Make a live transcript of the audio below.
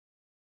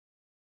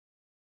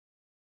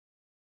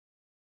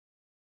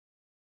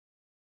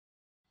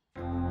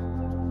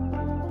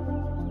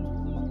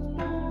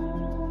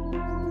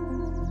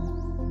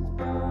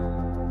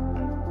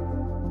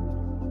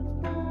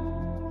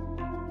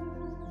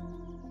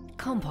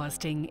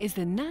Composting is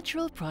the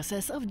natural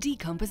process of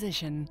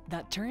decomposition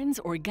that turns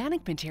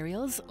organic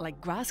materials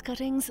like grass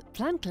cuttings,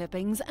 plant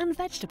clippings and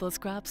vegetable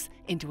scraps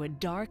into a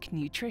dark,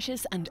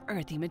 nutritious and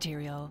earthy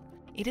material.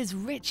 It is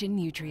rich in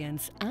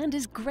nutrients and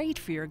is great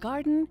for your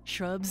garden,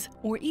 shrubs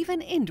or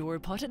even indoor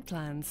potted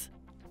plants.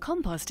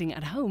 Composting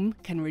at home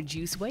can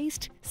reduce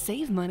waste,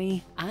 save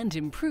money and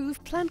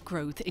improve plant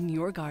growth in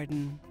your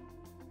garden.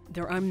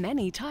 There are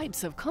many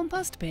types of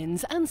compost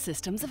bins and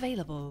systems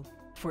available.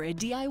 For a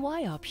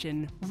DIY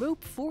option,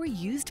 rope 4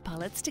 used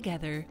pallets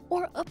together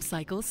or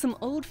upcycle some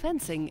old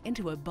fencing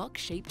into a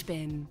box-shaped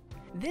bin.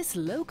 This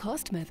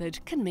low-cost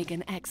method can make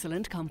an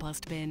excellent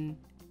compost bin,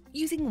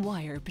 using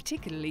wire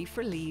particularly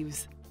for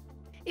leaves.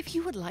 If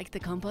you would like the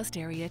compost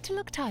area to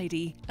look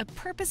tidy, a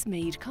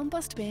purpose-made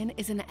compost bin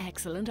is an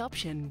excellent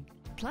option.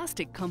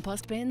 Plastic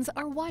compost bins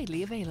are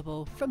widely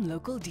available from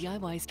local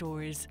DIY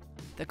stores.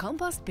 The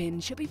compost bin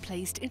should be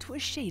placed into a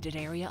shaded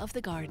area of the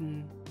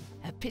garden.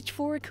 A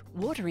pitchfork,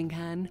 watering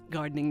can,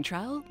 gardening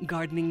trowel,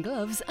 gardening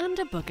gloves and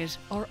a bucket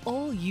are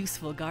all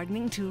useful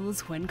gardening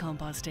tools when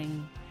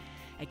composting.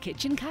 A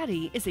kitchen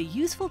caddy is a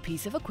useful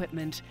piece of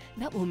equipment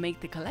that will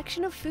make the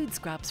collection of food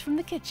scraps from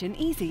the kitchen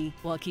easy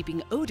while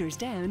keeping odours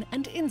down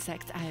and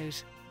insects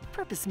out.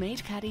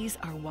 Purpose-made caddies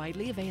are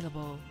widely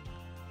available.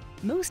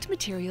 Most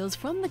materials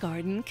from the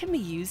garden can be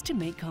used to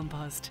make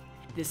compost.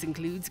 This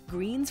includes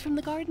greens from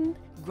the garden,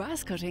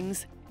 grass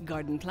cuttings,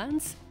 garden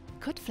plants,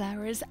 cut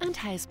flowers and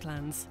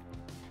houseplants.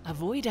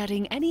 Avoid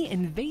adding any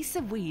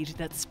invasive weed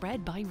that's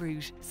spread by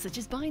root, such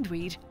as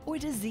bindweed or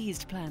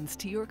diseased plants,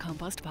 to your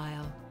compost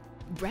pile.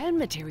 Brown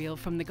material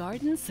from the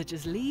garden such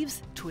as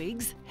leaves,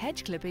 twigs,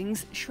 hedge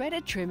clippings,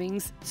 shredded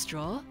trimmings,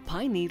 straw,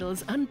 pine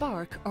needles and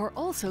bark are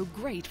also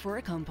great for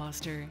a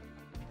composter.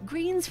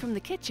 Greens from the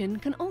kitchen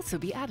can also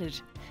be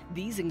added.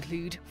 These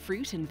include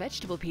fruit and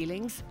vegetable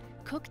peelings,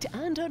 cooked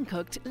and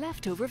uncooked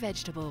leftover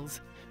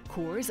vegetables,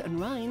 cores and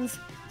rinds,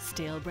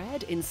 stale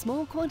bread in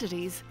small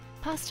quantities,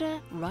 pasta,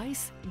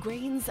 rice,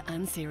 grains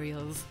and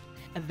cereals.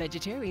 A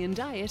vegetarian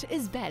diet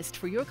is best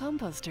for your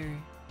composter.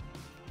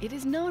 It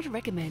is not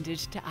recommended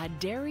to add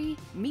dairy,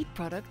 meat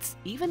products,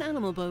 even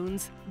animal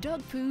bones,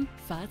 dog poo,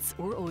 fats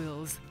or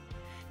oils.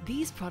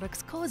 These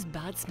products cause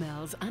bad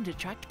smells and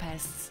attract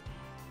pests.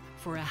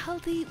 For a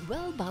healthy,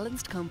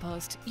 well-balanced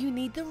compost, you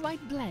need the right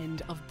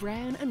blend of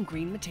brown and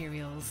green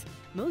materials.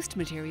 Most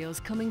materials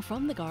coming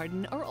from the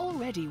garden are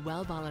already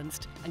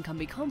well-balanced and can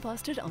be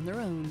composted on their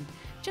own.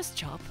 Just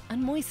chop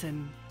and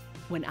moisten.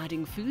 When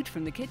adding food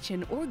from the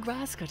kitchen or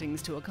grass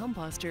cuttings to a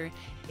composter,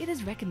 it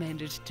is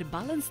recommended to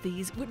balance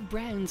these with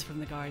browns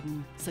from the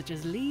garden, such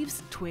as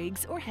leaves,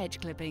 twigs or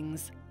hedge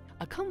clippings.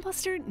 A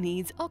composter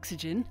needs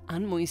oxygen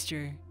and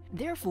moisture.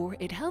 Therefore,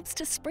 it helps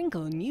to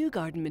sprinkle new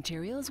garden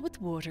materials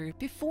with water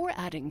before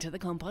adding to the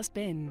compost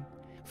bin.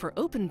 For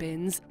open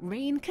bins,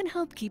 rain can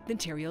help keep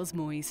materials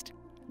moist.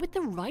 With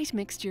the right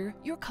mixture,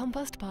 your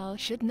compost pile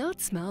should not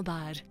smell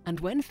bad,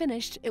 and when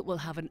finished, it will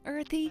have an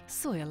earthy,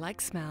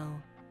 soil-like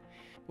smell.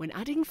 When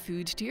adding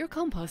food to your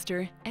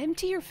composter,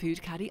 empty your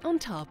food caddy on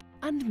top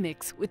and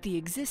mix with the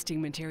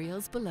existing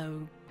materials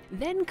below.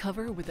 Then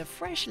cover with a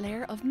fresh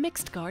layer of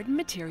mixed garden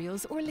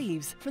materials or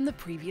leaves from the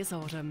previous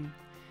autumn.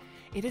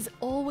 It is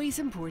always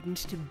important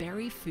to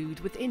bury food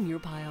within your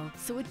pile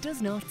so it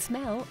does not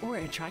smell or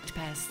attract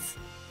pests.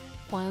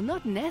 While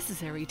not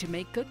necessary to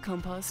make good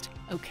compost,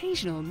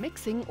 occasional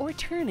mixing or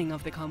turning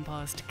of the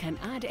compost can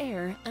add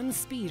air and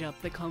speed up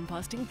the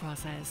composting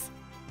process.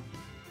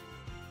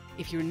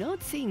 If you're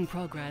not seeing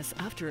progress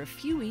after a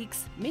few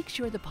weeks, make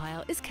sure the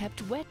pile is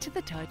kept wet to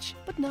the touch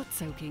but not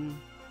soaking.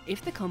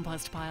 If the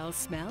compost pile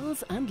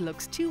smells and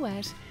looks too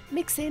wet,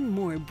 mix in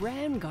more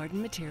brown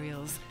garden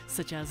materials,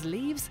 such as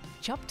leaves,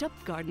 chopped up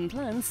garden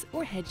plants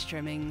or hedge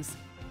trimmings.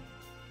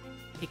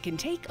 It can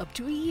take up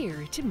to a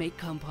year to make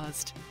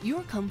compost.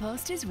 Your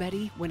compost is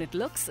ready when it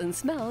looks and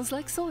smells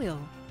like soil.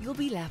 You'll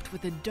be left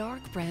with a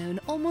dark brown,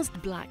 almost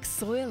black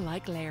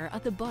soil-like layer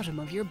at the bottom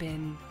of your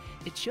bin.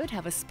 It should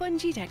have a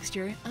spongy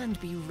texture and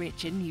be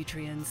rich in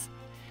nutrients.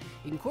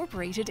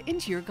 Incorporate it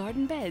into your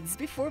garden beds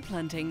before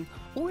planting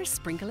or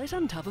sprinkle it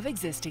on top of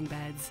existing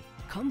beds.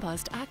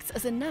 Compost acts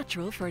as a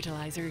natural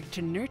fertilizer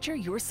to nurture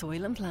your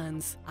soil and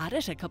plants. Add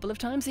it a couple of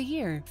times a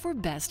year for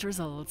best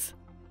results.